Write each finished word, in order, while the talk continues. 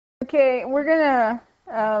Okay, we're gonna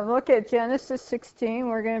look at Genesis 16.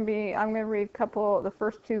 I'm gonna read the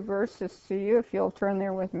first two verses to you, if you'll turn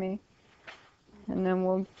there with me, and then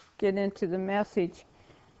we'll get into the message.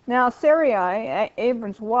 Now Sarai,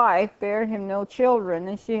 Abram's wife, bare him no children,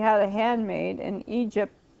 and she had a handmaid in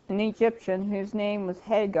Egypt, an Egyptian, whose name was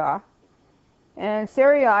Hagar. And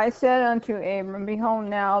Sarai said unto Abram, Behold,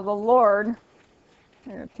 now the Lord,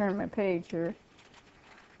 I'm gonna turn my page here.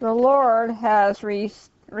 The Lord has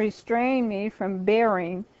restrained me from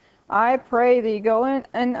bearing. I pray thee, go in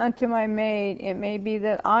and unto my maid. It may be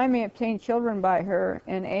that I may obtain children by her.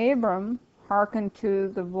 And Abram hearkened to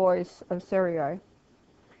the voice of Sarai.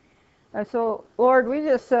 So, Lord, we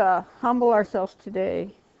just humble ourselves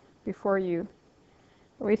today before you.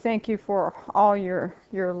 We thank you for all your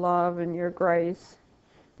love and your grace.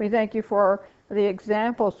 We thank you for the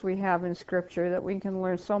examples we have in Scripture that we can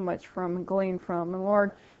learn so much from and glean from. And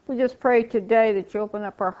Lord, we just pray today that you open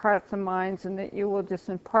up our hearts and minds and that you will just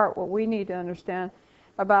impart what we need to understand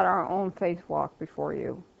about our own faith walk before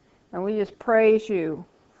you. And we just praise you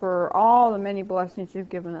for all the many blessings you've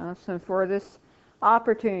given us and for this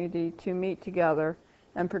opportunity to meet together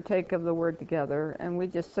and partake of the word together. And we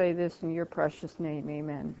just say this in your precious name,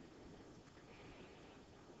 amen.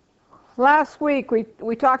 Last week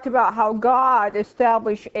we talked about how God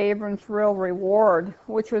established Abram's real reward,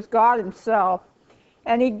 which was God himself.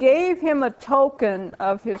 And he gave him a token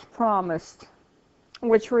of his promise,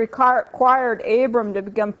 which required Abram to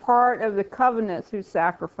become part of the covenant through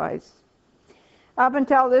sacrifice. Up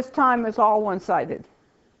until this time, it's all one-sided.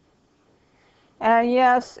 And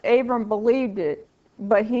yes, Abram believed it,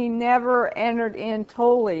 but he never entered in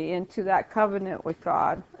totally into that covenant with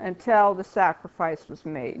God until the sacrifice was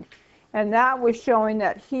made. And that was showing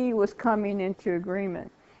that he was coming into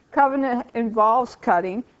agreement. Covenant involves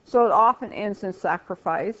cutting, so it often ends in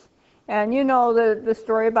sacrifice. And you know the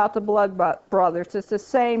story about the blood brothers. It's the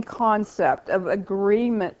same concept of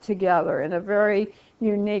agreement together in a very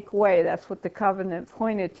unique way. That's what the covenant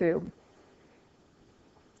pointed to.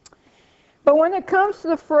 But when it comes to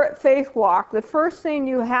the faith walk, the first thing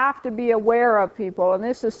you have to be aware of, people, and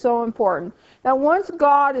this is so important, that once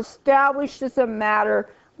God establishes a matter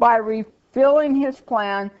by revealing his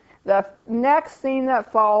plan, the next thing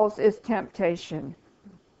that follows is temptation.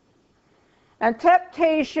 And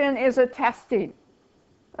temptation is a testing,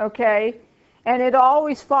 okay? And it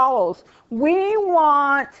always follows. We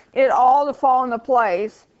want it all to fall into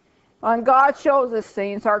place. And God shows us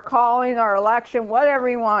things, our calling, our election, whatever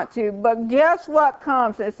we want to. But guess what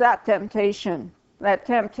comes? It's that temptation. That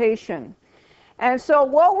temptation. And so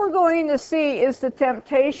what we're going to see is the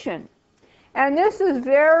temptation. And this is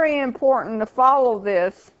very important to follow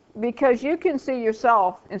this, because you can see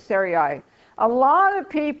yourself in Sarai. A lot of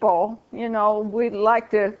people, we'd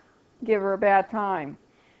like to give her a bad time.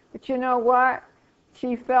 But you know what?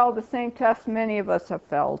 She failed the same test many of us have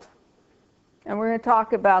failed. And we're going to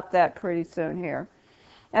talk about that pretty soon here.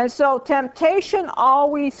 And so temptation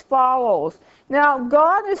always follows. Now,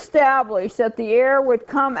 God established that the heir would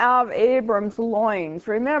come out of Abram's loins.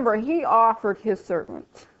 Remember, he offered his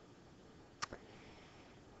servant.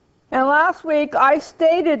 And last week, I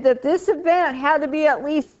stated that this event had to be at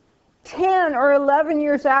least 10 or 11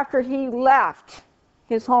 years after he left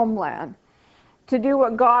his homeland to do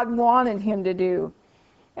what God wanted him to do.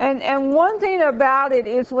 And one thing about it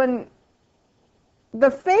is when the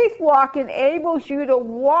faith walk enables you to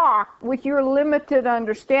walk with your limited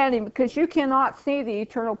understanding, because you cannot see the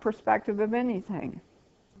eternal perspective of anything.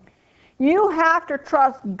 You have to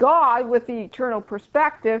trust God with the eternal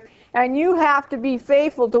perspective, and you have to be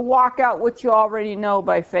faithful to walk out what you already know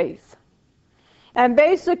by faith. And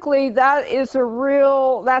basically, that's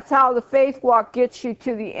how the faith walk gets you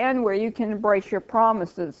to the end, where you can embrace your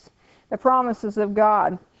promises, the promises of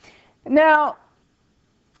God. Now,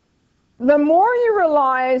 the more you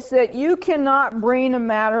realize that you cannot bring a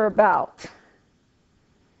matter about,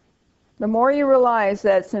 the more you realize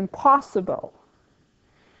that it's impossible.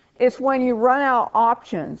 It's when you run out of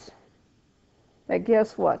options that,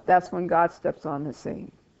 guess what? That's when God steps on the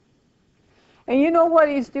scene. And you know what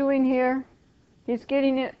he's doing here? He's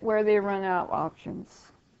getting it where they run out of options.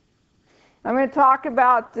 I'm going to talk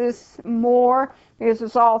about this more because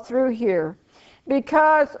it's all through here.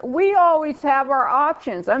 Because we always have our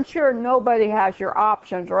options. I'm sure nobody has your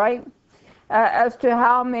options, right? As to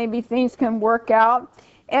how maybe things can work out.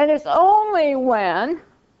 And it's only when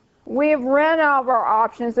we've run out of our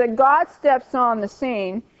options that God steps on the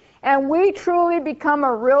scene, and we truly become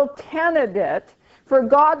a real candidate for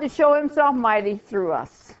God to show himself mighty through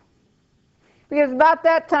us. Because about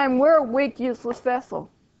that time, we're a weak, useless vessel.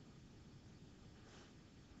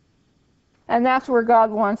 And that's where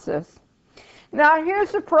God wants us. Now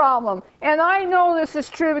here's the problem, and I know this is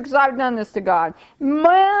true because I've done this to God.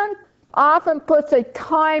 Man often puts a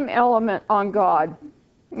time element on God,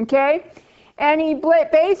 okay? And he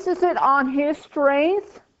bases it on his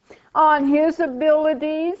strength, on his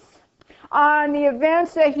abilities, on the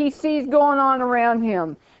events that he sees going on around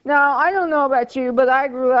him. Now, I don't know about you, but I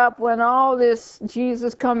grew up when all this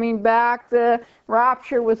Jesus coming back, the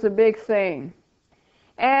rapture was a big thing.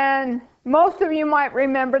 And most of you might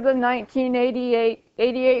remember the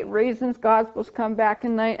 1988 reasons God's supposed to come back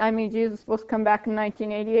Jesus was supposed to come back in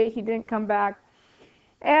 1988. He didn't come back.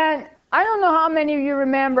 And I don't know how many of you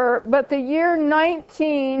remember, but the year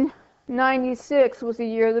 1996 was the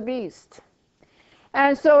year of the beast.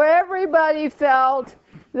 And so everybody felt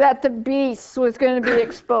that the beast was going to be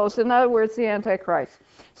exposed. In other words, the Antichrist.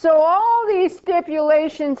 So all these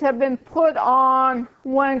stipulations have been put on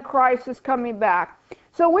when Christ is coming back.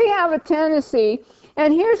 So we have a tendency,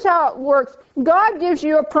 and here's how it works. God gives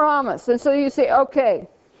you a promise, and so you say, okay,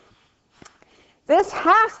 this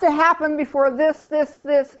has to happen before this,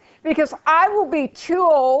 because I will be too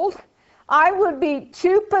old, I would be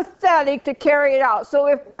too pathetic to carry it out. So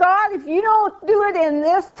if you don't do it in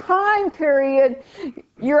this time period,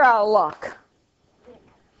 you're out of luck.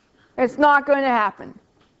 It's not going to happen.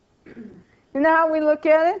 You know how we look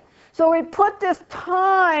at it? So we put this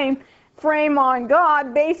time frame on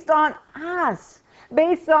God based on us,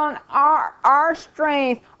 based on our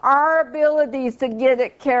strength, our abilities to get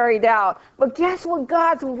it carried out. But guess what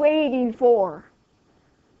God's waiting for?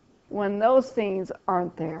 When those things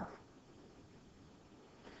aren't there.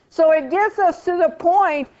 So it gets us to the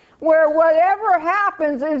point where whatever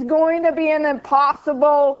happens is going to be an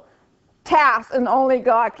impossible task, and only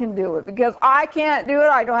God can do it, because I can't do it.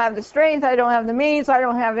 I don't have the strength, I don't have the means, I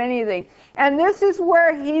don't have anything. And this is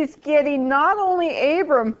where he's getting not only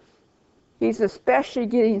Abram, he's especially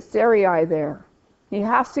getting Sarai there. He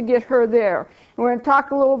has to get her there. And we're going to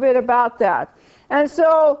talk a little bit about that. And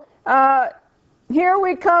so here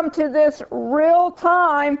we come to this real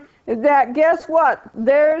time that, guess what?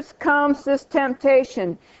 There comes this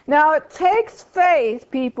temptation. Now it takes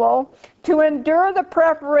faith, people, to endure the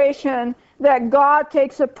preparation that God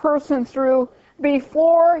takes a person through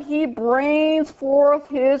before he brings forth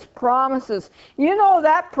his promises. You know,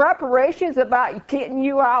 that preparation is about getting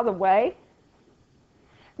you out of the way.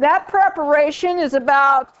 That preparation is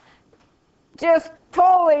about just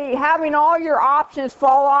totally having all your options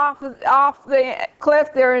fall off the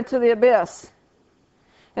cliff there into the abyss.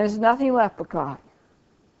 And there's nothing left but God.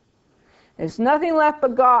 There's nothing left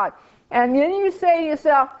but God. And then you say to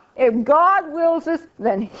yourself, if God wills this,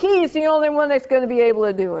 then he's the only one that's going to be able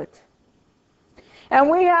to do it. And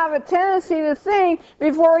we have a tendency to think,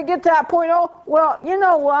 before we get to that point, oh, well, you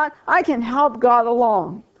know what? I can help God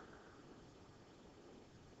along.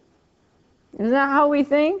 Isn't that how we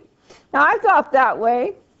think? Now, I thought that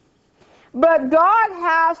way. But God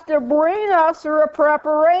has to bring us through a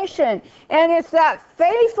preparation. And it's that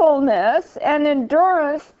faithfulness and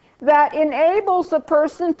endurance that enables the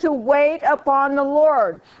person to wait upon the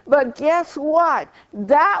Lord. But guess what?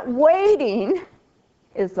 That waiting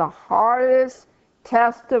is the hardest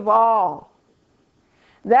test of all.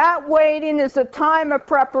 That waiting is a time of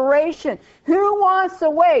preparation. Who wants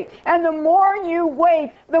to wait? And the more you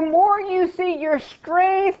wait, the more you see your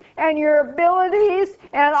strength and your abilities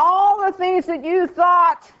and all the things that you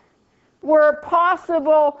thought were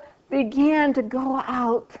possible begin to go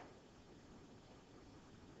out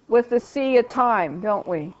with the sea of time, don't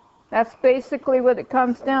we? That's basically what it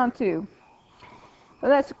comes down to. But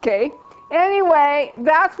that's okay. Anyway,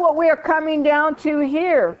 that's what we are coming down to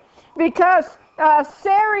here. Because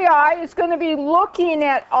Sarai is going to be looking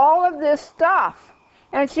at all of this stuff,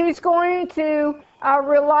 and she's going to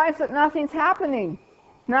realize that nothing's happening.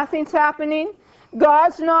 Nothing's happening.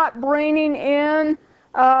 God's not bringing in,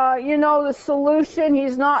 the solution.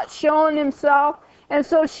 He's not showing himself. And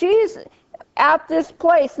so she's at this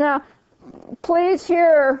place. Now, please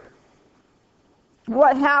hear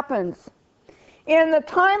what happens. In the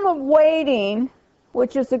time of waiting,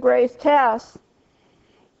 which is the greatest test,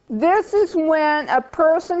 this is when a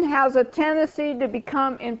person has a tendency to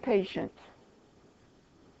become impatient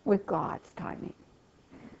with God's timing.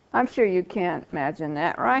 I'm sure you can't imagine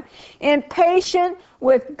that, right? Impatient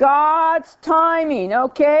with God's timing,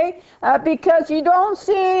 okay? Because you don't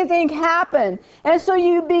see anything happen. And so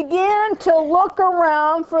you begin to look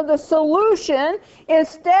around for the solution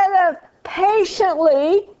instead of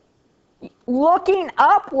patiently looking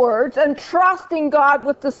upwards and trusting God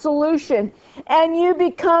with the solution. And you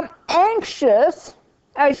become anxious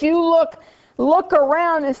as you look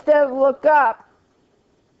around instead of look up.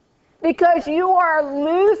 Because you are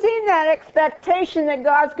losing that expectation that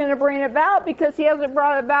God's going to bring it about because he hasn't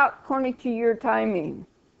brought it about according to your timing.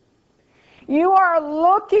 You are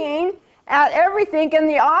looking at everything and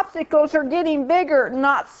the obstacles are getting bigger,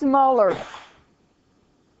 not smaller.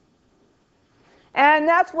 And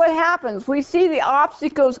that's what happens. We see the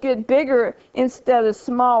obstacles get bigger instead of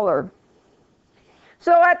smaller.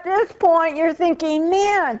 So at this point, you're thinking,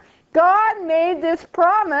 man, God made this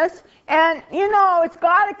promise, and, it's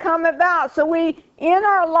got to come about. So in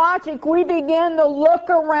our logic, we begin to look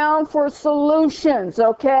around for solutions,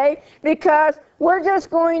 okay? Because we're just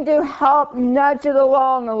going to help nudge it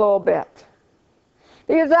along a little bit.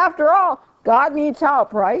 Because after all, God needs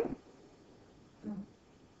help, right?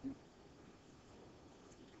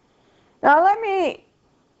 Now let me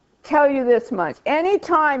tell you this much.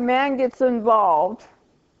 Anytime man gets involved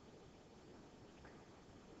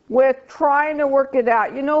with trying to work it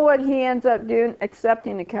out, you know what he ends up doing?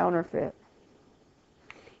 Accepting a counterfeit.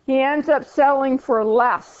 He ends up settling for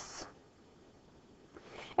less.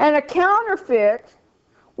 And a counterfeit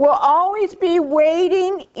will always be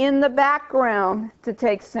waiting in the background to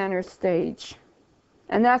take center stage.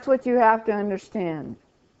 And that's what you have to understand.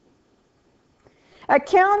 A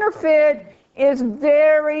counterfeit is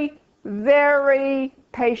very, very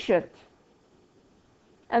patient.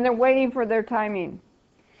 And they're waiting for their timing.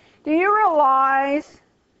 Do you realize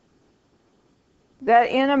that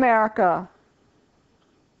in America,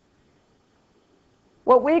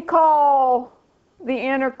 what we call the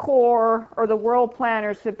inner core or the world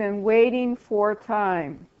planners have been waiting for a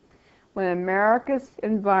time when America's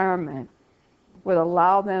environment would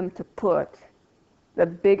allow them to put the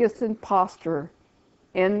biggest imposter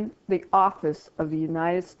in the office of the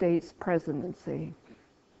United States presidency.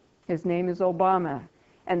 His name is Obama.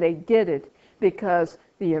 And they did it because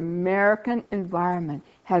the American environment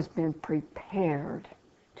has been prepared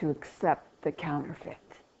to accept the counterfeit.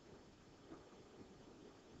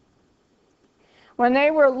 When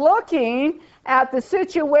they were looking at the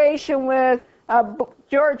situation with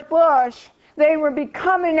George Bush, they were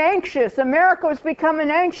becoming anxious. America was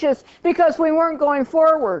becoming anxious because we weren't going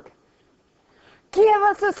forward. Give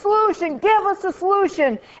us a solution, give us a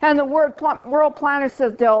solution. And the world planner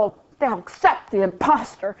says they'll accept the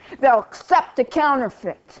imposter. They'll accept the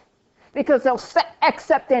counterfeit because they'll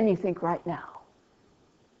accept anything right now.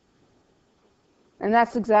 And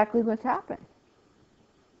that's exactly what's happened.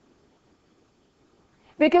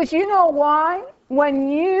 Because you know why?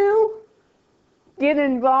 When you get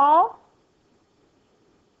involved,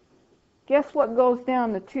 guess what goes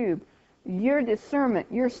down the tube? Your discernment,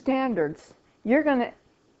 your standards. You're going to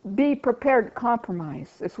be prepared to compromise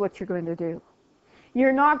is what you're going to do.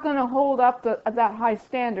 You're not going to hold up that high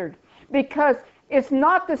standard because it's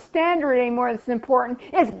not the standard anymore that's important.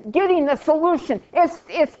 It's getting the solution.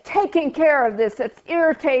 It's taking care of this that's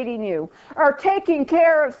irritating you or taking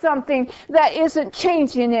care of something that isn't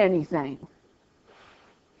changing anything.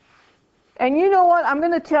 And you know what? I'm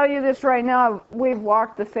going to tell you this right now. We've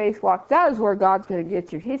walked the faith walk. That is where God's going to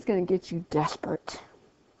get you. He's going to get you desperate.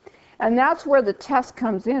 And that's where the test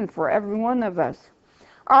comes in for every one of us.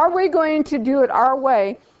 Are we going to do it our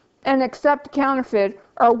way and accept the counterfeit?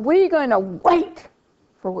 Or are we going to wait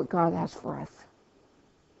for what God has for us?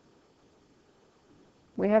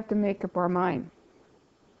 We have to make up our mind.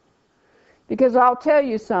 Because I'll tell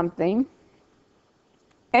you something.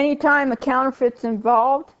 Anytime a counterfeit's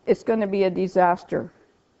involved, it's going to be a disaster.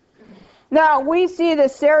 Now, we see that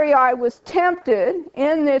Sarai was tempted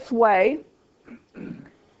in this way.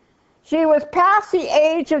 She was past the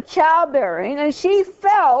age of childbearing, and she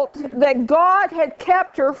felt that God had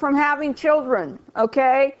kept her from having children,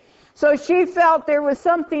 okay? So she felt there was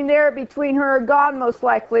something there between her and God, most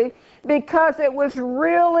likely, because it was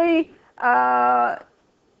really a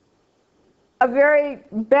very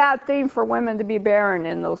bad thing for women to be barren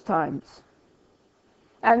in those times.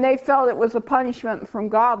 And they felt it was a punishment from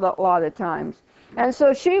God a lot of times. And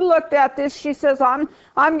so she looked at this, she says, I'm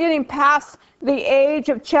getting past the age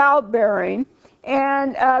of childbearing,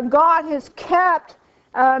 and God has kept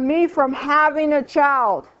me from having a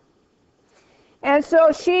child. And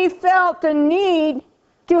so she felt the need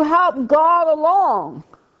to help God along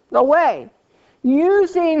the way,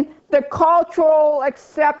 using the cultural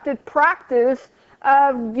accepted practice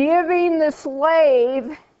of giving the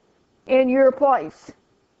slave in your place.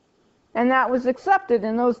 And that was accepted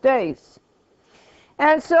in those days.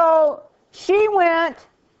 And so she went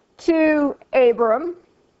to Abram,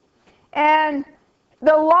 and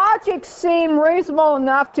the logic seemed reasonable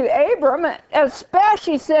enough to Abram,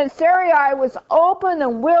 especially since Sarai was open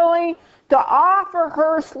and willing to offer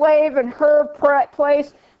her slave in her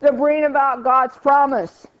place to bring about God's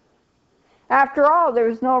promise. After all, there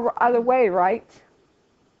was no other way, right?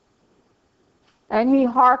 And he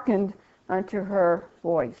hearkened unto her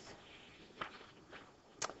voice.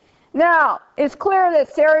 Now, it's clear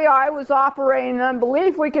that Sarai was operating in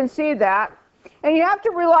unbelief. We can see that. And you have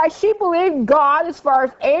to realize she believed God as far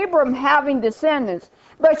as Abram having descendants.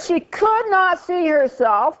 But she could not see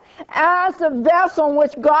herself as the vessel in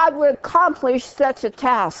which God would accomplish such a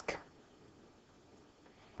task.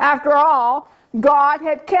 After all, God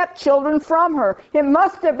had kept children from her. It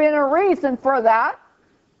must have been a reason for that.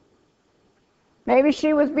 Maybe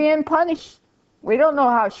she was being punished. We don't know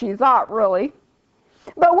how she thought, really.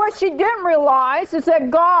 But what she didn't realize is that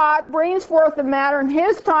God brings forth the matter in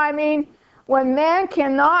His timing when man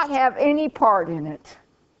cannot have any part in it.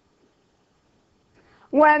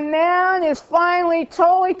 When man is finally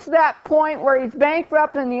totally to that point where he's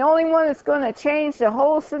bankrupt and the only one that's going to change the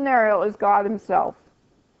whole scenario is God Himself.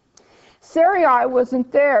 Sarai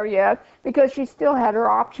wasn't there yet because she still had her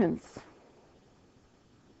options.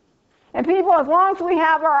 And people, as long as we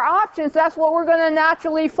have our options, that's what we're going to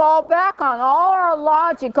naturally fall back on. All our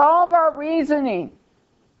logic, all of our reasoning.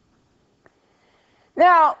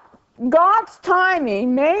 Now, God's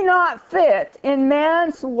timing may not fit in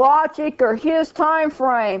man's logic or his time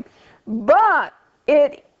frame, but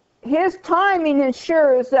his timing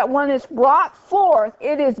ensures that when it's brought forth,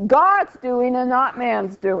 it is God's doing and not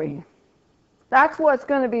man's doing. That's what's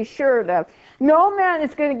going to be sure of. No man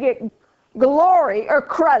is going to get glory or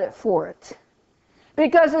credit for it,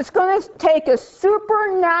 because it's going to take a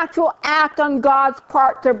supernatural act on God's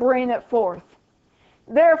part to bring it forth.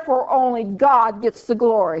 Therefore, only God gets the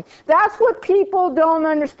glory. That's what people don't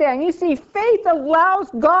understand. You see, faith allows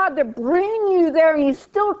God to bring you there, and you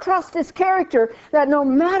still trust His character, that no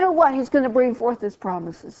matter what, He's going to bring forth His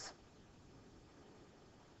promises.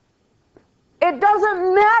 It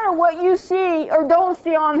doesn't matter what you see or don't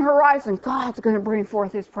see on the horizon. God's going to bring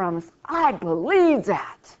forth His promise. I believe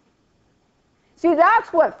that. See,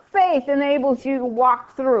 that's what faith enables you to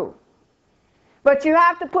walk through. But you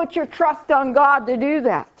have to put your trust on God to do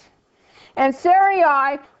that. And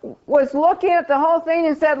Sarai was looking at the whole thing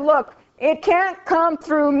and said, look, it can't come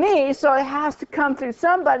through me, so it has to come through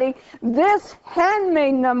somebody. This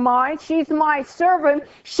handmaiden of mine, she's my servant,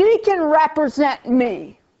 she can represent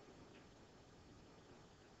me.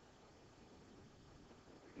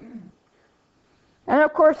 And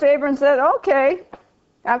of course, Abram said, okay.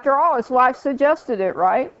 After all, his wife suggested it,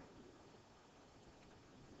 right?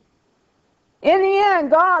 In the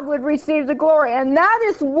end, God would receive the glory. And that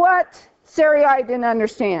is what Sarai didn't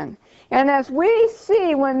understand. And as we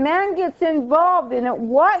see, when man gets involved in it,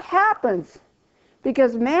 what happens?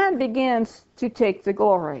 Because man begins to take the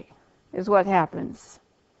glory, is what happens.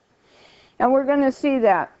 And we're going to see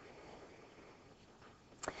that.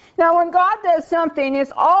 Now, when God does something,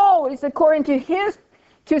 it's always according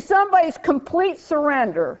to somebody's complete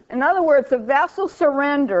surrender. In other words, the vessel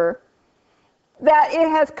surrender, that it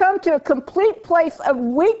has come to a complete place of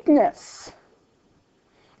weakness.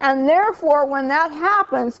 And therefore, when that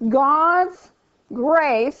happens, God's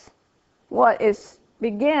grace,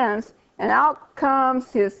 begins, and out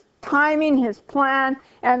comes His timing, His plan,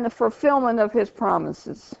 and the fulfillment of His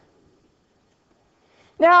promises.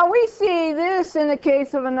 Now, we see this in the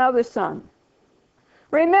case of another son.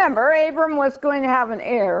 Remember, Abram was going to have an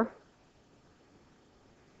heir.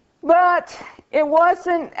 But it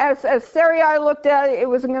wasn't, as Sarai looked at it, it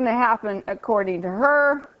wasn't going to happen according to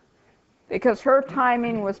her, because her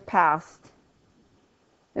timing was past.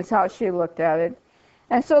 That's how she looked at it.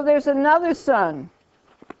 And so there's another son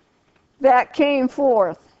that came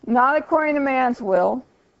forth, not according to man's will,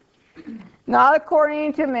 not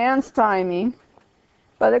according to man's timing,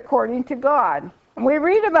 but according to God. And we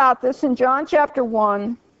read about this in John chapter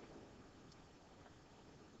 1.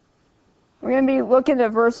 We're going to be looking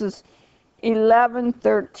at verses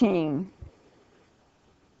 11-13.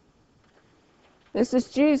 This is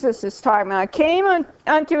Jesus' time. I came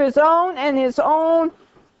unto His own, and His own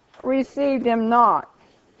received Him not.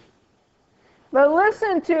 But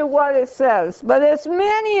listen to what it says. But as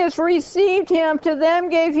many as received Him, to them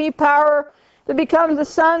gave He power to become the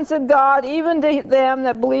sons of God, even to them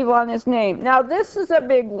that believe on His name. Now this is a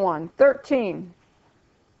big one, 13.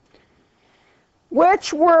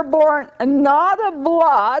 Which were born not of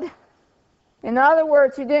blood. In other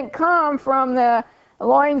words, He didn't come from the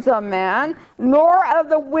loins of man, nor of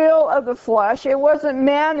the will of the flesh. It wasn't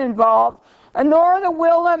man involved, nor the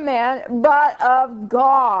will of man, but of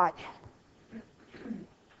God.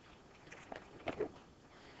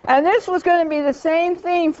 And this was going to be the same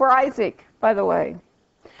thing for Isaac, by the way.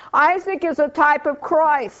 Isaac is a type of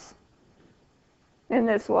Christ in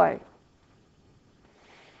this way.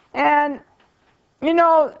 And You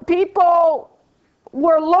know, people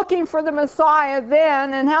were looking for the Messiah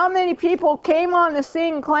then, and how many people came on the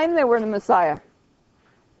scene and claimed they were the Messiah?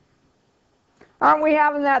 Aren't we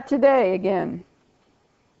having that today again?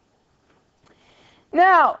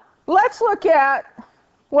 Now, let's look at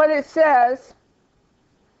what it says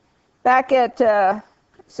back at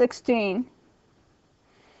 16.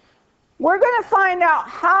 We're going to find out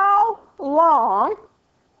how long,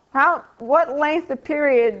 what length of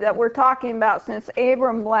period that we're talking about since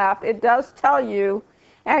Abram left. It does tell you,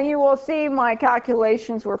 and you will see my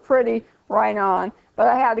calculations were pretty right on, but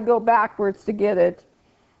I had to go backwards to get it.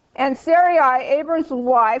 And Sarai, Abram's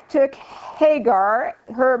wife, took Hagar,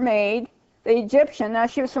 her maid, the Egyptian. Now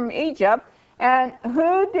she was from Egypt, and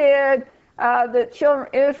who did the children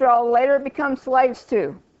of Israel later become slaves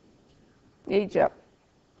to? Egypt.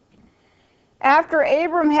 After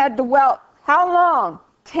Abram had dwelt, how long?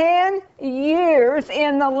 10 years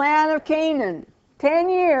in the land of Canaan. 10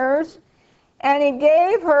 years. And he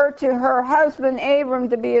gave her to her husband Abram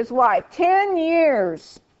to be his wife. 10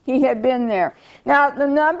 years he had been there. Now, the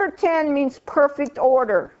number 10 means perfect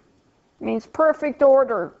order. It means perfect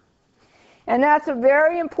order. And that's a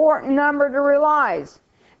very important number to realize.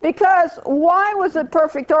 Because why was it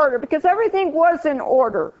perfect order? Because everything was in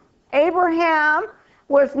order. Abraham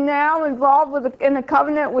was now involved in a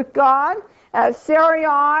covenant with God.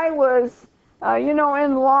 Sarai was,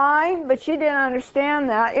 in line, but she didn't understand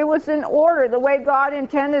that. It was in order, the way God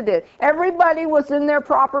intended it. Everybody was in their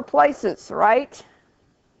proper places, right?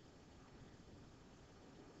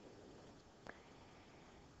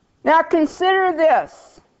 Now consider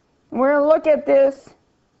this. We're going to look at this.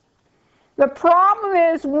 The problem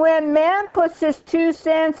is when man puts his 2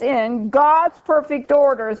 cents in, God's perfect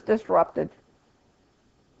order is disrupted.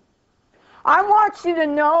 I want you to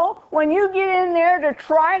know, when you get in there to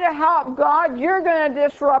try to help God, you're going to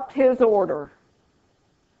disrupt his order.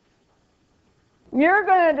 You're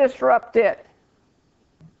going to disrupt it.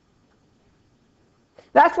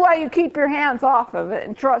 That's why you keep your hands off of it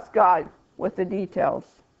and trust God with the details.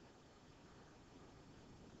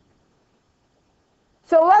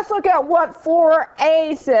 So let's look at what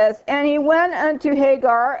 4a says. And he went unto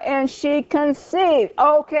Hagar, and she conceived.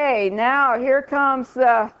 Okay, now here comes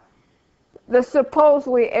the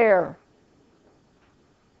supposedly heir.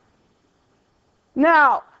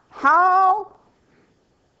 Now, how,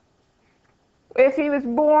 if he was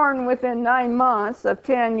born within 9 months of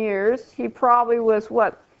 10 years, he probably was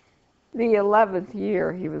what? The 11th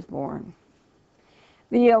year he was born.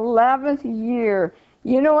 The 11th year.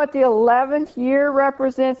 You know what the 11th year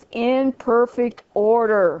represents? In perfect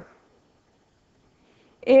order.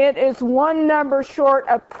 It is one number short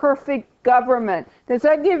of perfect government. Does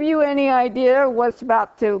that give you any idea what's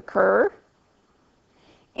about to occur?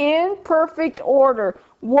 In perfect order.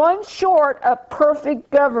 One short of perfect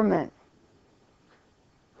government.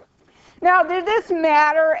 Now, did this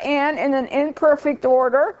matter end in an imperfect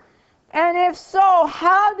order? And if so,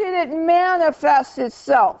 how did it manifest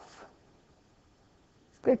itself?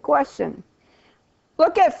 Good question.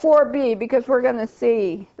 Look at 4b because we're going to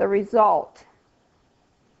see the result.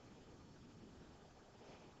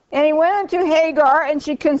 And he went unto Hagar, and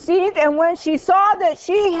she conceived, and when she saw that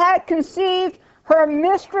she had conceived, her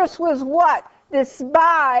mistress was what?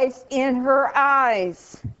 Despised in her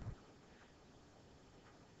eyes.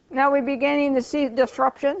 Now we're beginning to see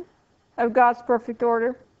disruption of God's perfect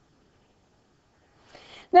order.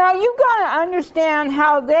 Now, you've got to understand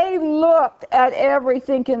how they looked at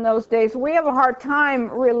everything in those days. We have a hard time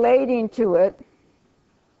relating to it.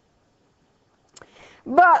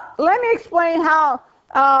 But let me explain how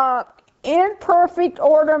imperfect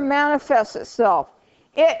order manifests itself.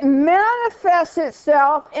 It manifests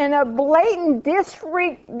itself in a blatant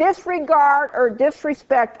disregard or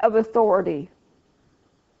disrespect of authority.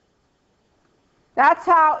 That's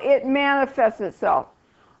how it manifests itself.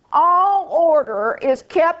 All order is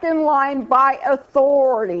kept in line by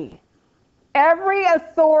authority. Every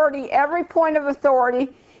authority, every point of authority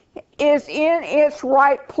is in its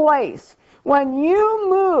right place. When you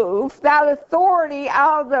move that authority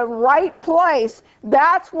out of the right place,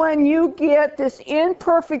 that's when you get this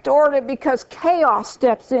imperfect order because chaos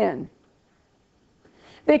steps in.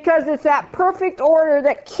 Because it's that perfect order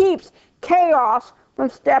that keeps chaos from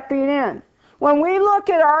stepping in. When we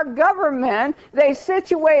look at our government, they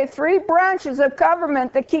situate 3 branches of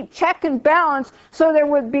government that keep check and balance so there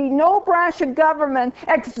would be no branch of government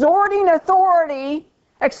exerting authority,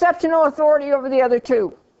 exceptional authority over the other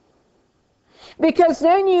 2. Because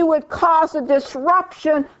then you would cause a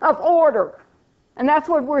disruption of order. And that's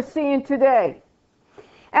what we're seeing today.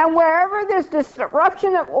 And wherever there's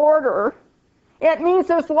disruption of order, it means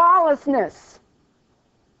there's lawlessness.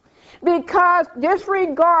 because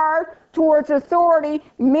disregard towards authority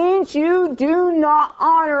means you do not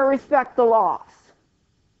honor or respect the laws.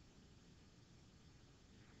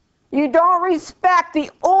 You don't respect the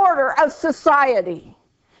order of society.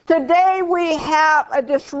 Today we have a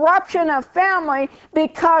disruption of family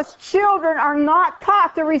because children are not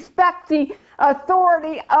taught to respect the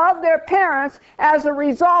authority of their parents. As a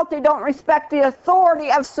result, they don't respect the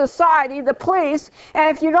authority of society, the police.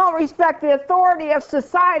 And if you don't respect the authority of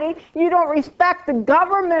society, you don't respect the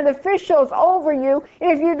government officials over you.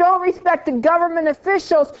 If you don't respect the government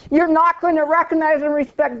officials, you're not going to recognize and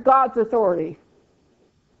respect God's authority.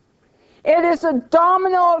 It is a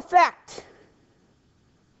domino effect.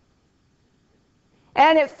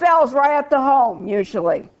 And it falls right at the home,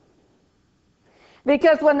 usually.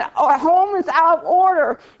 Because when a home is out of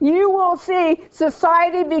order, you will see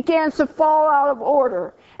society begins to fall out of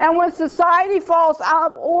order. And when society falls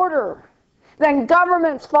out of order, then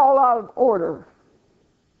governments fall out of order.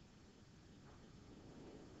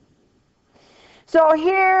 So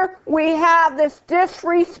here we have this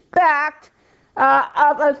disrespect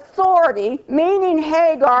of authority, meaning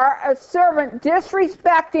Hagar, a servant,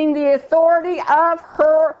 disrespecting the authority of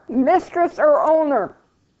her mistress or owner.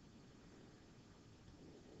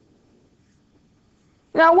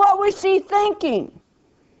 Now, what was she thinking?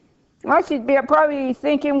 Well, she'd be probably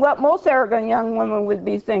thinking what most arrogant young women would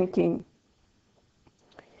be thinking.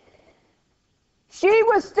 She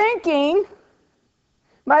was thinking,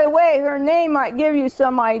 by the way, her name might give you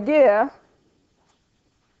some idea.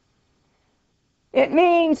 It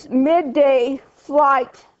means midday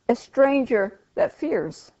flight, a stranger that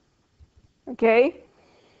fears. Okay?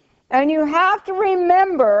 And you have to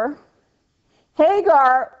remember,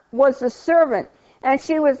 Hagar was a servant, and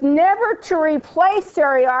she was never to replace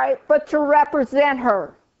Sarai, but to represent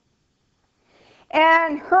her.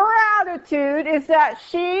 And her attitude is that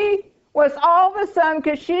she was all of a sudden,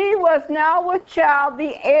 because she was now with child,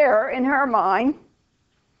 the heir in her mind,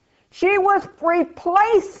 she was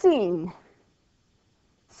replacing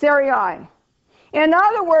Sarai. In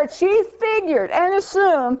other words, she figured and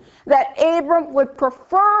assumed that Abram would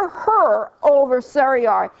prefer her over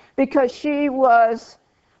Sarai because she was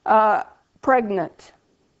pregnant.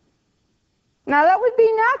 Now that would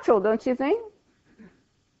be natural, don't you think?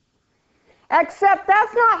 Except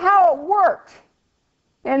that's not how it worked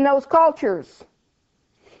in those cultures.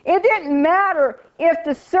 It didn't matter if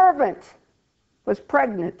the servant was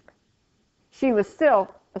pregnant. She was still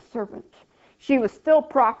a servant. She was still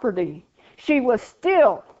property. She was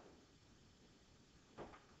still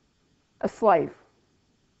a slave.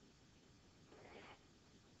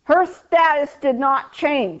 Her status did not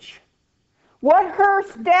change. What her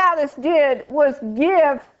status did was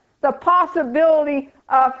give the possibility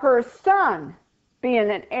of her son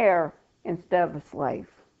being an heir instead of a slave.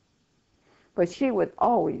 But she would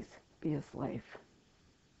always be a slave.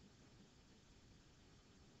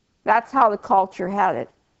 That's how the culture had it.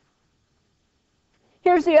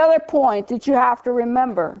 Here's the other point that you have to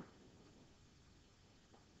remember.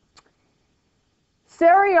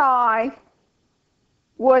 Sarai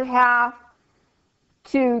would have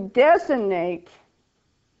to designate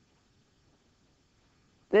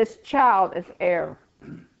this child as heir.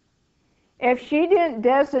 If she didn't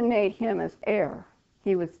designate him as heir,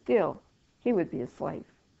 he would be a slave.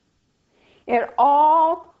 It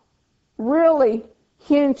all really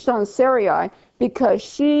hinged on Sarai because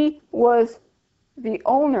she was the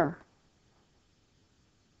owner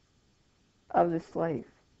of the slave.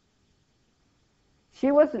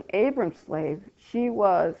 She wasn't Abram's slave. She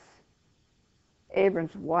was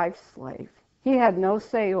Abram's wife's slave. He had no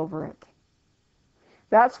say over it.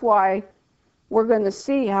 That's why we're going to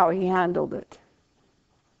see how he handled it.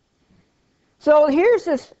 So here's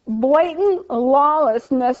this blatant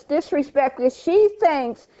lawlessness, disrespect, that she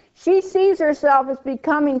thinks, she sees herself as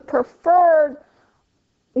becoming preferred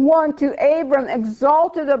one to Abram,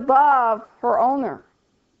 exalted above her owner.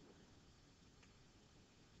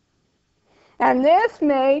 And this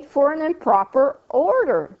made for an improper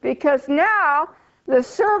order, because now the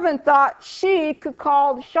servant thought she could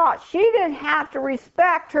call the shots. She didn't have to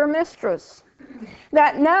respect her mistress.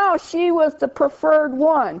 That now she was the preferred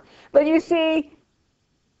one. But you see,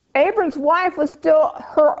 Abram's wife was still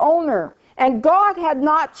her owner. And God had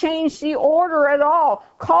not changed the order at all.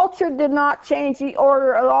 Culture did not change the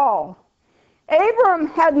order at all. Abram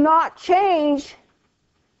had not changed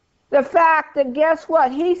the fact that, guess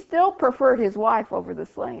what? He still preferred his wife over the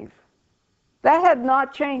slave. That had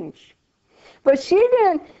not changed. But she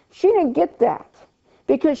didn't get that,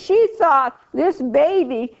 because she thought this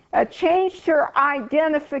baby changed her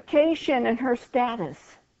identification and her status.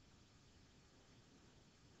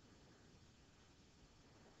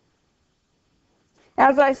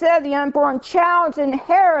 As I said, the unborn child's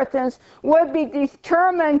inheritance would be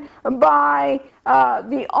determined by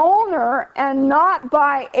the owner and not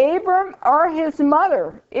by Abram or his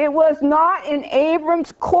mother. It was not in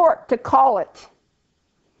Abram's court to call it.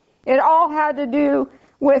 It all had to do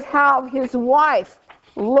with how his wife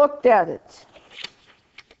looked at it.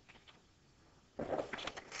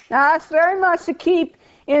 Now that's very much to keep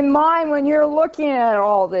in mind when you're looking at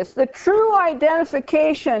all this. The true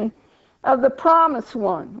identification of the promised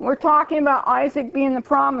one. We're talking about Isaac being the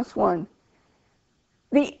promised one.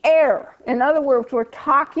 The heir, in other words, we're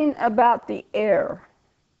talking about the heir,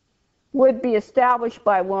 would be established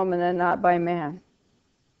by woman and not by man.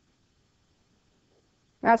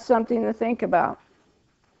 That's something to think about.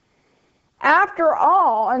 After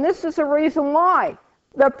all, and this is the reason why,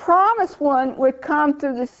 the promised one would come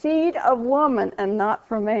through the seed of woman and not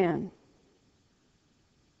from man.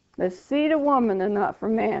 The seed of woman and not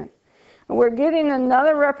from man. And we're getting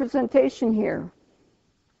another representation here.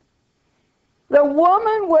 The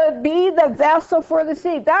woman would be the vessel for the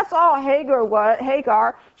seed. That's all Hagar was.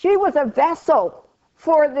 She was a vessel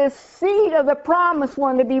for this seed of the promised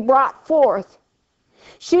one to be brought forth.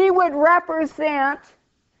 She would represent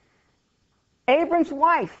Abram's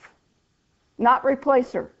wife, not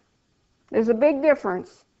replace her. There's a big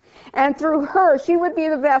difference. And through her, she would be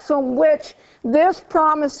the vessel in which this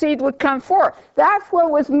promised seed would come forth. That's what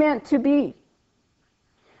it was meant to be.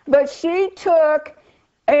 But she took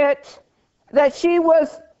it that she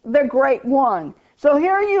was the great one. So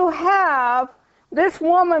here you have, this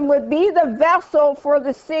woman would be the vessel for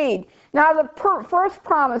the seed. Now the first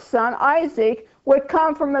promised son, Isaac, would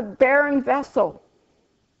come from a barren vessel.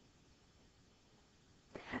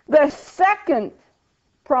 The second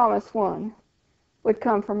promised one would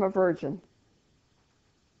come from a virgin.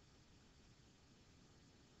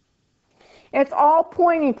 It's all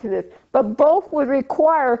pointing to this, but both would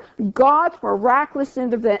require God's miraculous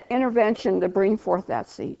intervention to bring forth that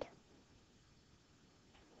seed.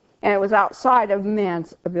 And it was outside of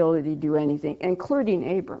man's ability to do anything,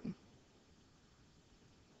 including Abram.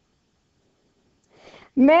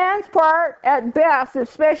 Man's part, at best,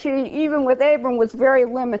 especially even with Abram, was very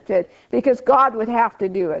limited because God would have to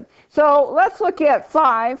do it. So let's look at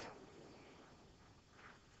 5.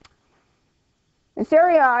 And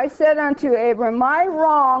Sarai said unto Abram, my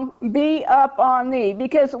wrong be up on thee.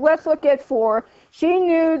 Because let's look at 4. She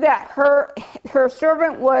knew that her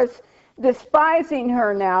servant was despising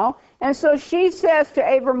her now. And so she says to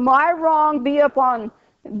Abram, my wrong be upon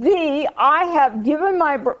thee. I have given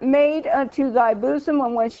my maid unto thy bosom.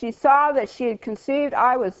 And when she saw that she had conceived,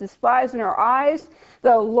 I was despised in her eyes.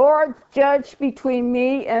 The Lord judge between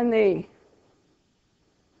me and thee.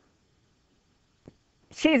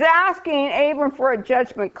 She's asking Abram for a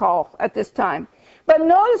judgment call at this time. But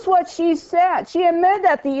notice what she said. She admitted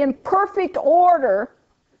that the imperfect order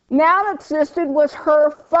now that existed was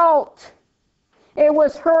her fault. It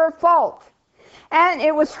was her fault. And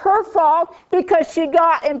it was her fault because she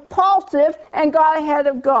got impulsive and got ahead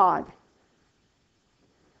of God.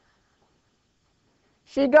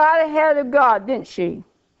 She got ahead of God, didn't she?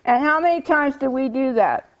 And how many times do we do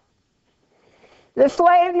that? The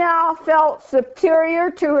slave now felt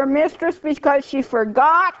superior to her mistress because she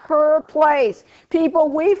forgot her place. People,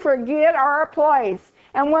 we forget our place.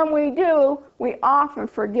 And when we do, we often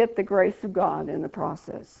forget the grace of God in the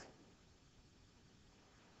process.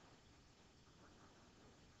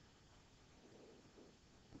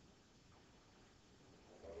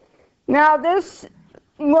 Now, this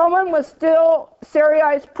woman was still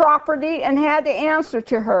Sarai's property and had to answer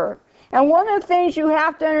to her. And one of the things you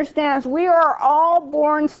have to understand is we are all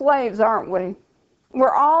born slaves, aren't we?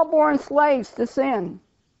 We're all born slaves to sin.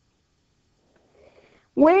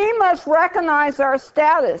 We must recognize our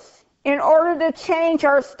status in order to change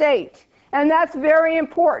our state. And that's very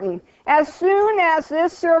important. As soon as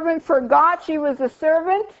this servant forgot she was a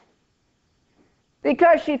servant,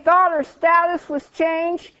 because she thought her status was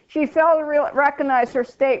changed, she failed to recognize her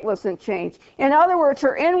state wasn't changed. In other words,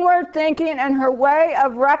 her inward thinking and her way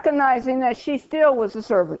of recognizing that she still was a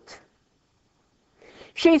servant.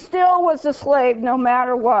 She still was a slave no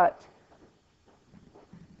matter what.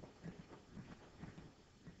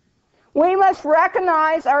 We must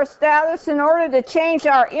recognize our status in order to change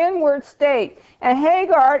our inward state. And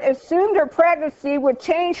Hagar assumed her pregnancy would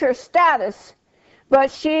change her status,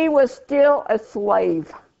 but she was still a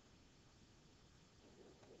slave.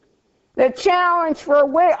 The challenge for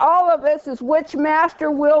all of us is, which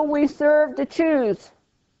master will we serve to choose?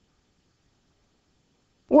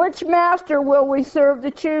 Which master will we serve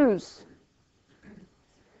to choose?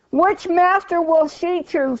 Which master will she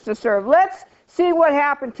choose to serve? Let's See what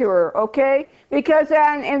happened to her, okay? Because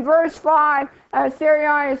then in verse 5,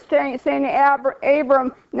 Sarai is saying to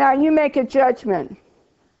Abram, now you make a judgment.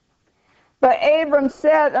 But Abram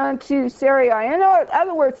said unto Sarai, in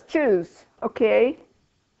other words, choose, okay?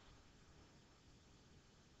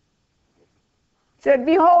 Said,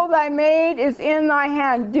 behold, thy maid is in thy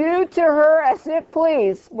hand. Do to her as it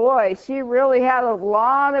please. Boy, she really had a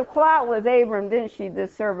lot of clout with Abram, didn't she,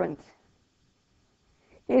 this servant?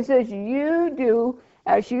 He says, you do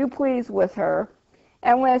as you please with her.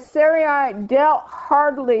 And when Sarai dealt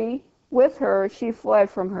hardly with her, she fled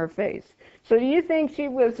from her face. So do you think she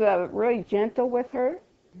was really gentle with her?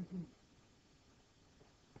 Mm-hmm.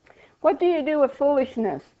 What do you do with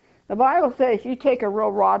foolishness? The Bible says you take a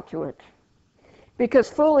real rod to it. Because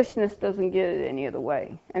foolishness doesn't get it any other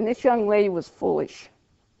way. And this young lady was foolish.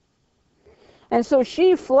 And so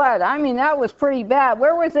she fled. I mean, that was pretty bad.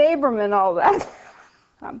 Where was Abram in all that?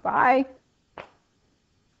 Bye.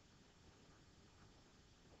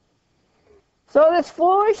 So this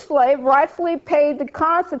foolish slave rightfully paid the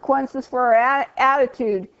consequences for her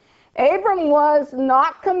attitude. Abram was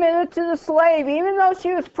not committed to the slave, even though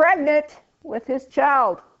she was pregnant with his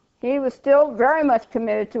child. He was still very much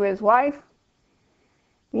committed to his wife.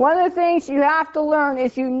 One of the things you have to learn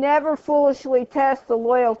is you never foolishly test the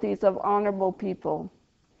loyalties of honorable people,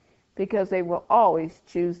 because they will always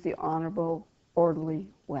choose the honorable, orderly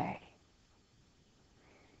way.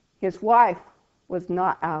 His wife was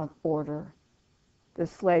not out of order. The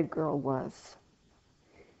slave girl was.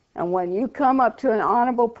 And when you come up to an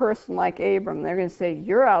honorable person like Abram, they're going to say,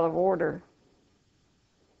 you're out of order.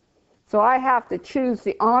 So I have to choose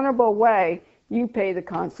the honorable way. You pay the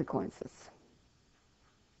consequences.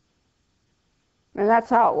 And that's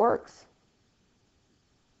how it works.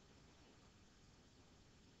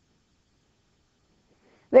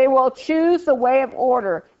 They will choose the way of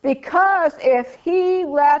order. Because if he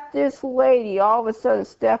let this lady all of a sudden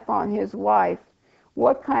step on his wife,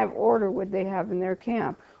 what kind of order would they have in their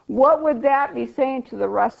camp? What would that be saying to the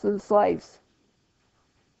rest of the slaves?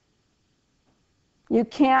 You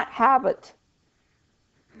can't have it.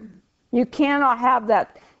 You cannot have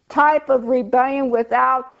that type of rebellion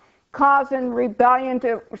without causing rebellion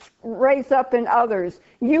to raise up in others.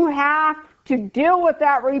 You have to deal with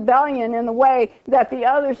that rebellion in the way that the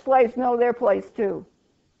other slaves know their place too.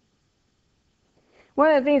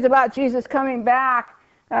 One of the things about Jesus coming back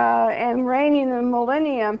and reigning in the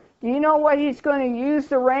millennium, do you know what he's going to use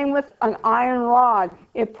to reign with? An iron rod.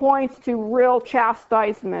 It points to real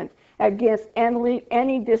chastisement against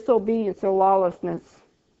any disobedience or lawlessness.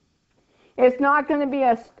 It's not going to be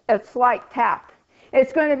a slight tap.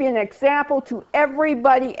 It's going to be an example to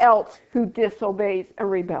everybody else who disobeys and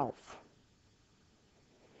rebels.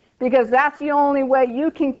 Because that's the only way you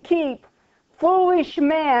can keep foolish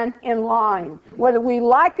man in line. Whether we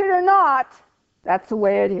like it or not, that's the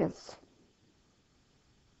way it is.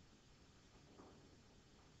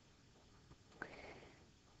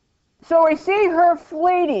 So we see her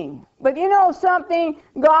fleeting. But you know something?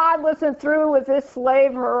 God wasn't through with this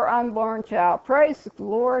slave, her unborn child. Praise the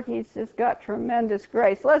Lord. He's just got tremendous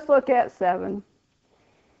grace. Let's look at 7.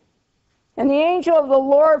 And the angel of the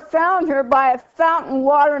Lord found her by a fountain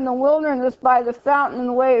water in the wilderness, by the fountain in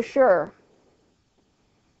the way of Shur.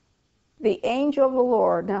 The angel of the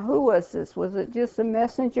Lord. Now who was this? Was it just a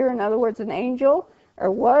messenger, in other words an angel? Or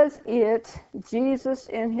was it Jesus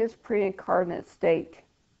in his pre-incarnate state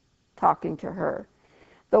talking to her?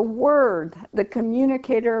 The Word, the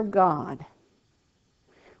communicator of God.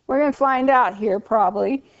 We're going to find out here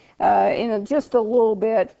probably in just a little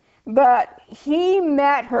bit. But he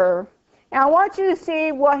met her. And I want you to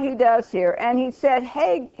see what he does here. And he said,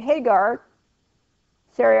 hey, Hagar,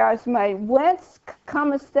 Sarai's maid, whence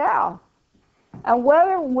comest thou? And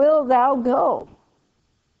whither wilt thou go?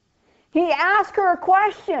 He asked her a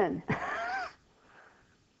question.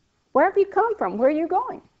 Where have you come from? Where are you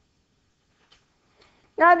going?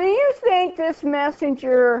 Now, do you think this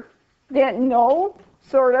messenger didn't know,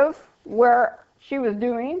 sort of, where she was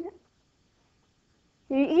doing?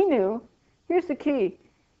 He knew. Here's the key.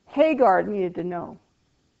 Hagar needed to know.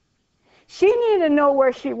 She needed to know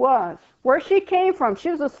where she was, where she came from. She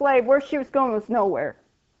was a slave. Where she was going was nowhere.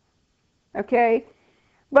 Okay?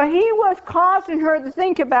 But he was causing her to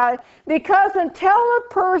think about it, because until a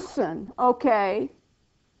person, okay,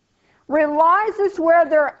 realizes where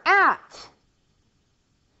they're at,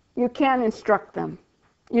 you can't instruct them.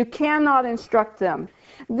 You cannot instruct them.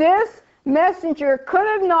 This messenger could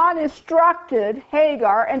have not instructed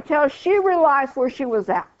Hagar until she realized where she was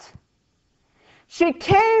at. She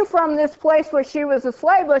came from this place where she was a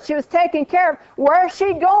slave, but she was taken care of. Where is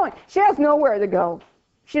she going? She has nowhere to go.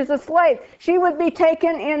 She's a slave. She would be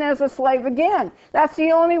taken in as a slave again. That's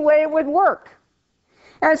the only way it would work.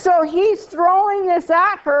 And so he's throwing this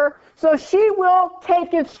at her so she will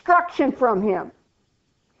take instruction from him.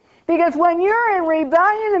 Because when you're in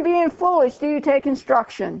rebellion and being foolish, do you take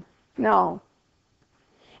instruction? No.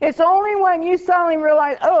 It's only when you suddenly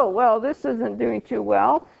realize, oh, well, this isn't doing too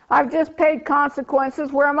well. I've just paid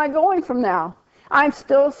consequences. Where am I going from now? I'm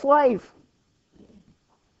still a slave.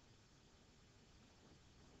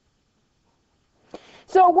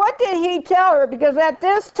 So what did he tell her? Because at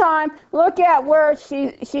this time, look at where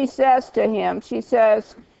she says to him. She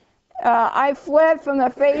says, I fled from the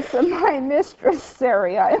face of my mistress,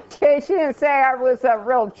 Sarai. Okay, she didn't say I was a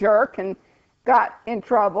real jerk and got in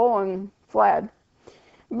trouble and fled.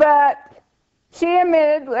 But she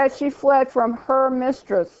admitted that she fled from her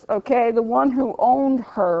mistress, okay, the one who owned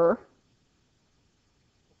her.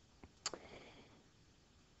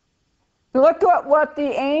 Look at what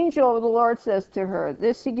the angel of the Lord says to her.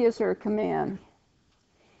 This he gives her a command.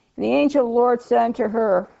 The angel of the Lord said unto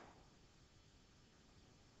her,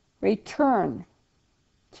 return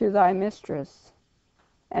to thy mistress,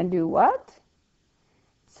 and do what?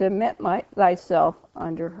 Submit thyself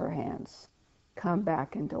under her hands. Come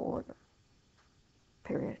back into order.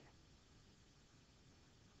 Period.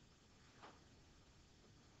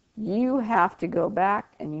 You have to go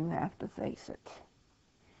back and you have to face it.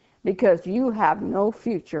 Because you have no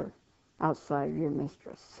future outside of your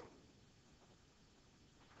mistress.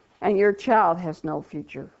 And your child has no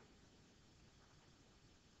future.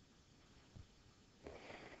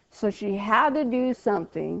 So she had to do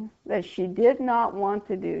something that she did not want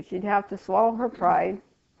to do. She'd have to swallow her pride,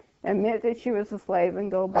 admit that she was a slave,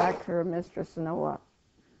 and go back to her mistress Noah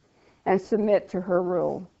and submit to her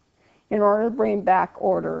rule in order to bring back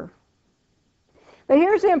order. But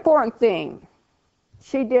here's the important thing.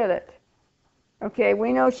 She did it. Okay,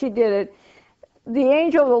 we know she did it. The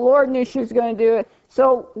angel of the Lord knew she was going to do it.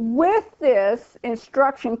 So with this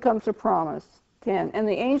instruction comes a promise. 10. And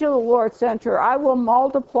the angel of the Lord said to her, I will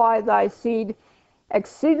multiply thy seed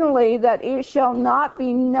exceedingly, that it shall not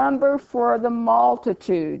be numbered for the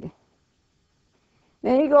multitude.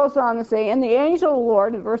 Then he goes on to say, and the angel of the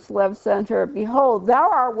Lord, in verse 11, said unto her, behold, thou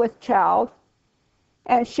art with child,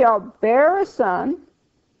 and shalt bear a son,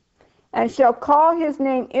 and shall call his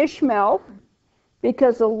name Ishmael,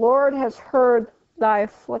 because the Lord has heard thy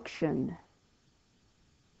affliction.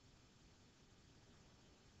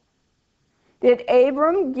 Did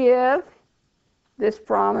Abram give this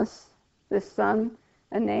promise, this son,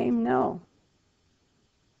 a name? No.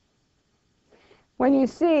 When you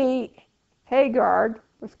see Hagar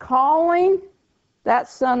was calling that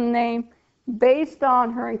son name based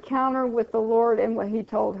on her encounter with the Lord and what he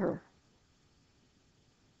told her.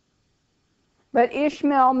 But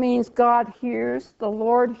Ishmael means God hears, the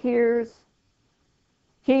Lord hears.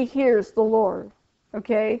 He hears the Lord,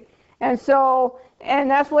 okay? And so, and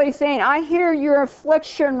that's what he's saying. I hear your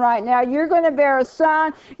affliction right now. You're going to bear a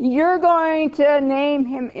son. You're going to name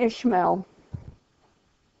him Ishmael.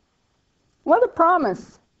 What a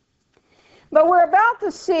promise. But we're about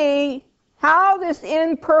to see how this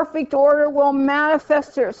imperfect order will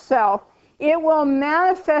manifest itself. It will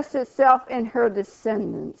manifest itself in her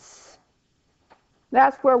descendants.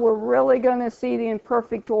 That's where we're really going to see the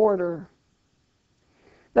imperfect order.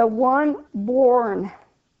 The one born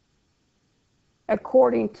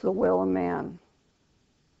according to the will of man.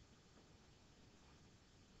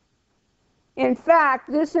 In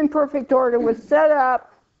fact, this imperfect order would set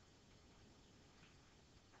up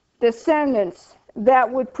descendants that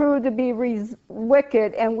would prove to be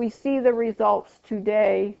wicked, and we see the results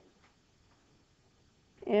today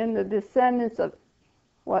in the descendants of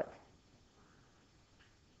what?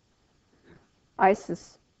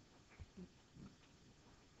 ISIS.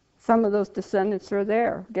 Some of those descendants are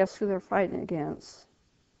there. Guess who they're fighting against?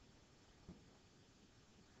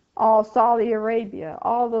 All Saudi Arabia,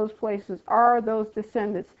 all those places are those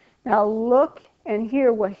descendants. Now look and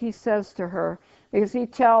hear what he says to her, because he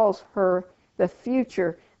tells her the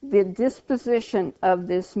future, the disposition of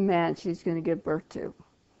this man she's going to give birth to.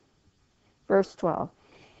 Verse 12.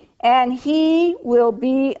 And he will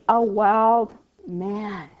be a wild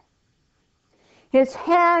man. His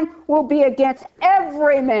hand will be against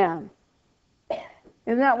every man.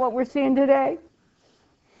 Isn't that what we're seeing today?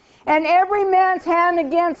 And every man's hand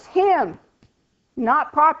against him.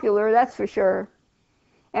 Not popular, that's for sure.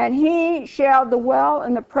 And he shall dwell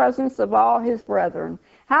in the presence of all his brethren.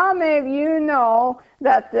 How many of you know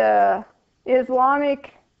that the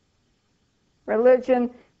Islamic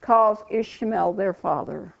religion calls Ishmael their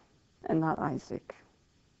father and not Isaac?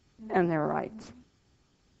 And they're right.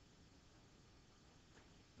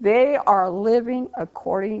 They are living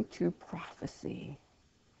according to prophecy.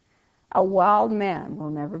 A wild man will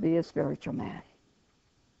never be a spiritual man.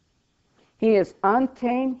 He is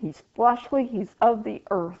untamed, he's fleshly, he's of the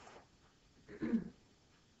earth.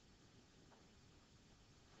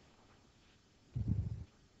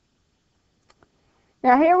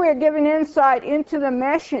 Now here we are given insight into the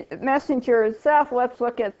messenger itself. Let's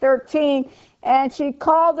look at 13. And she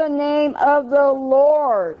called the name of the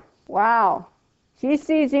Lord. Wow. She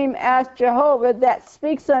sees him as Jehovah that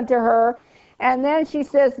speaks unto her. And then she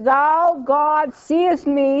says, Thou, God, seest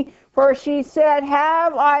me. For she said,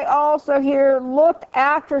 Have I also here looked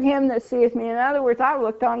after him that seeth me? In other words, I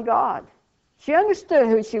looked on God. She understood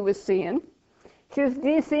who she was seeing. She was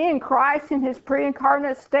seeing Christ in his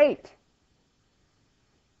pre-incarnate state.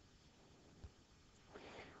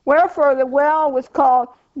 Wherefore the well was called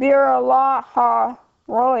Bir-lahai-roi.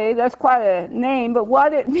 That's quite a name, but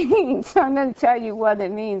what it means, I'm going to tell you what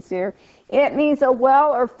it means here. It means a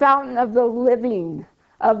well or fountain of the living,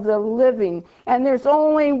 And there's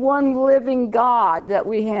only one living God that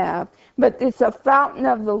we have, but it's a fountain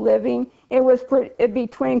of the living. It was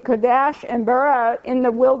between Kadesh and Beerah in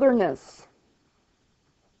the wilderness.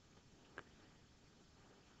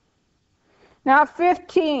 Now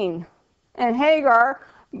 15, and Hagar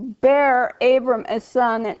bare Abram a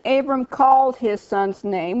son, and Abram called his son's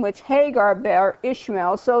name, which Hagar bare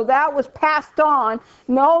Ishmael. So that was passed on.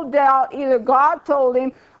 No doubt either God told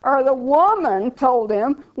him or the woman told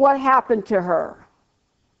him what happened to her.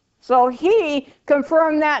 So he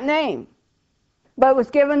confirmed that name, but it was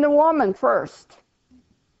given the woman first.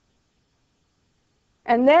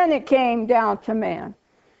 And then it came down to man.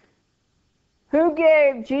 Who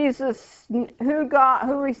gave Jesus, who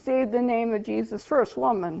received the name of Jesus first?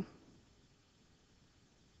 Woman.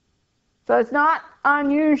 So it's not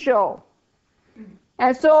unusual.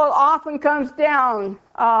 And so it often comes down,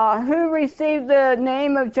 who received the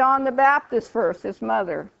name of John the Baptist first? His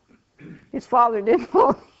mother. His father didn't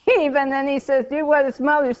believe, and then he says, do what his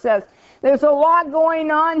mother says. There's a lot going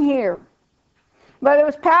on here. But it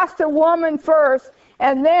was passed to woman first,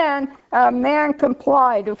 and then man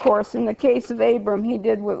complied, of course. In the case of Abram, he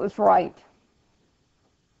did what was right.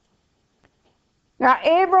 Now,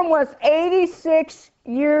 Abram was 86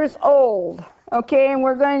 years old. Okay, and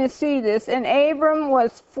we're going to see this. And Abram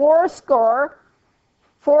was fourscore.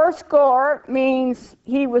 Fourscore means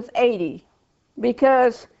he was 80.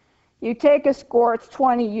 Because you take a score, it's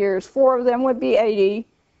 20 years. 4 of them would be 80.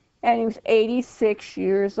 And he was 86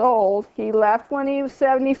 years old. He left when he was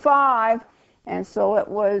 75. And so it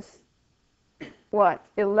was,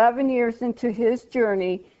 11 years into his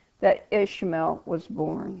journey that Ishmael was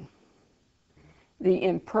born. The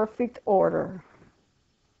imperfect order,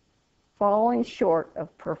 falling short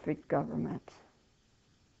of perfect government.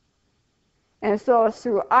 And so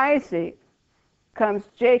through Isaac comes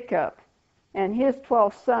Jacob and his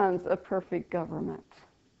 12 sons of perfect government.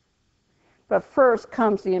 But first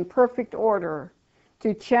comes the imperfect order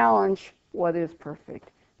to challenge what is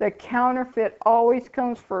perfect. The counterfeit always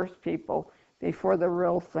comes first, people, before the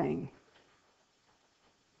real thing.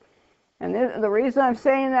 And the reason I'm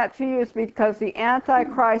saying that to you is because the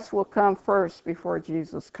Antichrist will come first before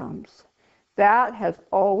Jesus comes. That has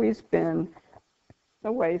always been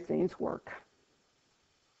the way things work.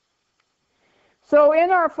 So in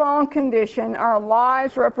our fallen condition, our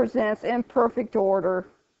lives represents imperfect order.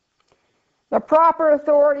 The proper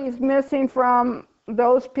authority is missing from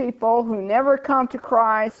those people who never come to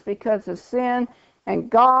Christ because of sin,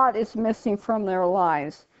 and God is missing from their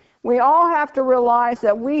lives. We all have to realize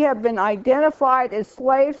that we have been identified as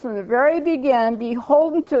slaves from the very beginning,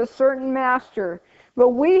 beholden to a certain master. But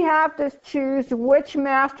we have to choose which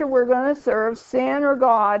master we're going to serve, sin or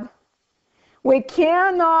God. We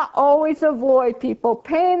cannot always avoid people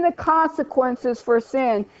paying the consequences for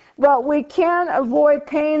sin, but we can avoid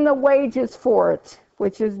paying the wages for it,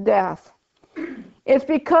 which is death. It's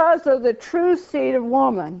because of the true seed of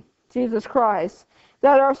woman, Jesus Christ,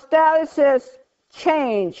 that our status has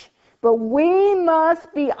changed. But we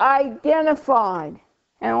must be identified.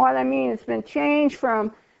 And what I mean, it's been changed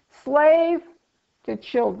from slave to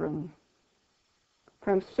children,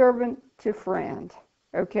 from servant to friend.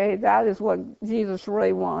 Okay, that is what Jesus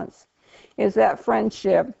really wants, is that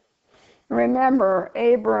friendship. Remember,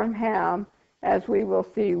 Abraham, as we will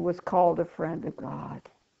see, was called a friend of God.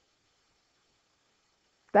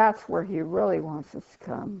 That's where he really wants us to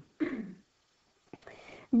come.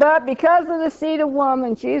 But because of the seed of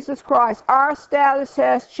woman, Jesus Christ, our status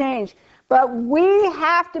has changed. But we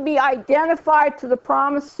have to be identified to the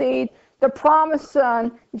promised seed, the promised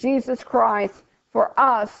Son, Jesus Christ, for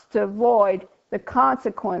us to avoid the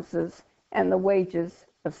consequences and the wages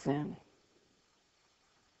of sin.